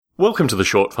Welcome to the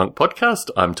Short Funk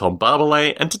Podcast. I'm Tom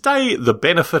Barbalet, and today, the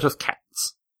benefit of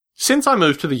cats. Since I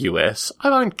moved to the US,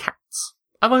 I've owned cats.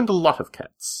 I've owned a lot of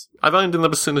cats. I've owned in the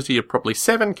vicinity of probably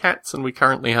 7 cats, and we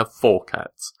currently have 4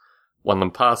 cats. One of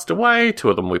them passed away, 2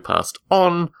 of them we passed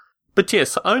on. But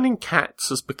yes, owning cats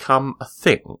has become a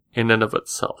thing in and of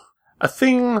itself. A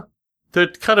thing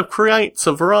that kind of creates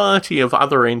a variety of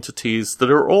other entities that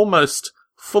are almost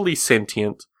fully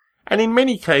sentient, and in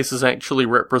many cases actually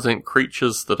represent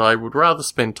creatures that I would rather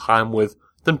spend time with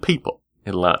than people,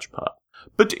 in large part.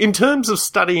 But in terms of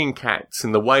studying cats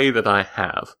in the way that I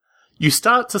have, you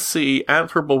start to see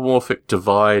anthropomorphic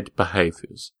divide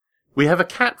behaviours. We have a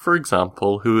cat, for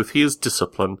example, who, if he is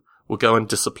disciplined, will go and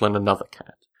discipline another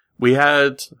cat. We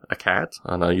had a cat,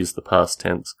 and I use the past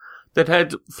tense, that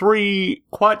had 3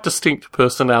 quite distinct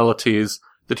personalities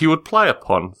that he would play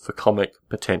upon for comic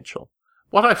potential.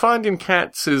 What I find in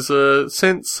cats is a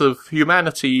sense of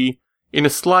humanity in a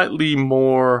slightly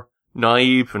more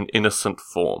naive and innocent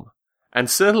form. And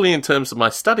certainly in terms of my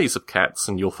studies of cats,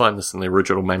 and you'll find this in the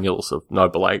original manuals of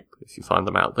Noble Ape, if you find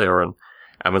them out there on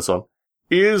Amazon,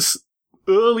 is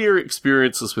earlier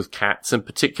experiences with cats, in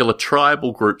particular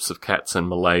tribal groups of cats in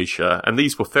Malaysia, and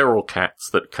these were feral cats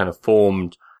that kind of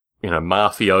formed,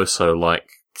 mafioso-like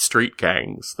street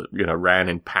gangs that, ran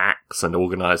in packs and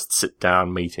organised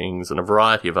sit-down meetings and a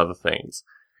variety of other things,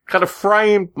 kind of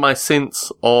framed my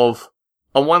sense of,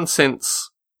 on one sense,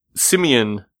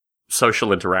 simian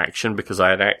social interaction, because I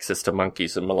had access to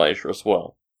monkeys in Malaysia as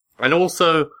well. And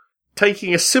also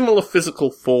taking a similar physical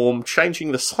form,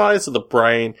 changing the size of the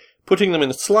brain, putting them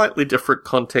in a slightly different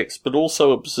context, but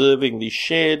also observing the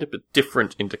shared but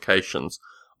different indications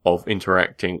of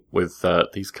interacting with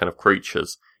these kind of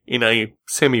creatures in a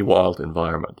semi-wild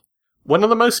environment. One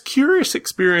of the most curious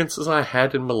experiences I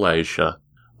had in Malaysia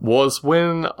was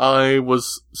when I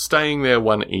was staying there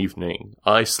one evening.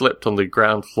 I slept on the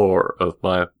ground floor of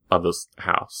my mother's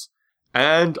house,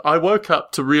 and I woke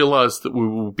up to realise that we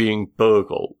were being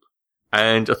burgled,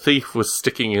 and a thief was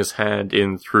sticking his hand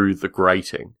in through the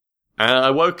grating. And I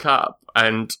woke up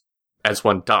and, as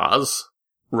one does,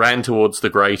 ran towards the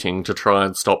grating to try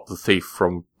and stop the thief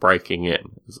from breaking in.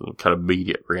 It was a kind of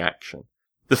immediate reaction.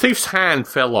 The thief's hand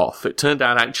fell off. It turned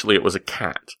out actually it was a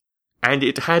cat. And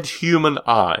it had human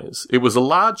eyes. It was a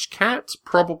large cat,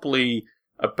 probably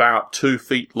about 2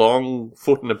 feet long,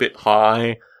 foot and a bit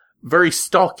high, very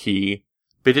stocky,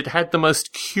 but it had the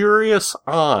most curious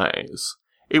eyes.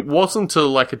 It wasn't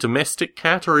like a domestic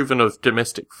cat or even a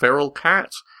domestic feral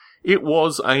cat. It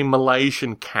was a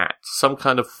Malaysian cat, some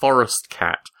kind of forest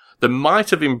cat that might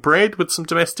have inbred with some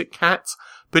domestic cats,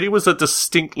 but it was a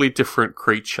distinctly different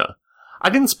creature.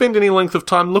 I didn't spend any length of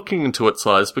time looking into its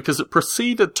eyes because it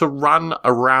proceeded to run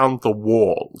around the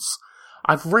walls.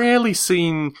 I've rarely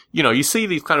seen, you see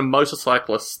these kind of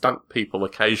motorcyclist stunt people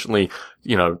occasionally,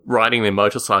 riding their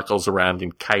motorcycles around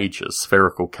in cages,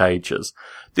 spherical cages.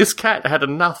 This cat had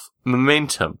enough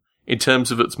momentum in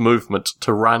terms of its movement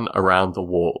to run around the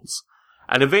walls.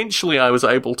 And eventually I was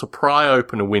able to pry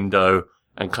open a window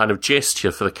and kind of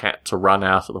gesture for the cat to run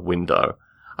out of the window.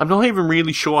 I'm not even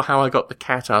really sure how I got the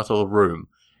cat out of the room.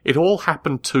 It all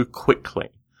happened too quickly.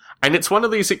 And it's one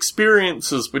of these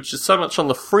experiences which is so much on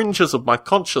the fringes of my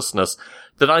consciousness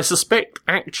that I suspect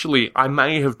actually I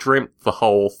may have dreamt the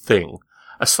whole thing,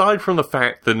 aside from the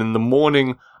fact that in the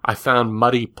morning I found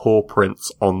muddy paw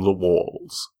prints on the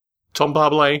walls. Tom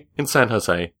Barbalet in San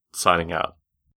Jose, signing out.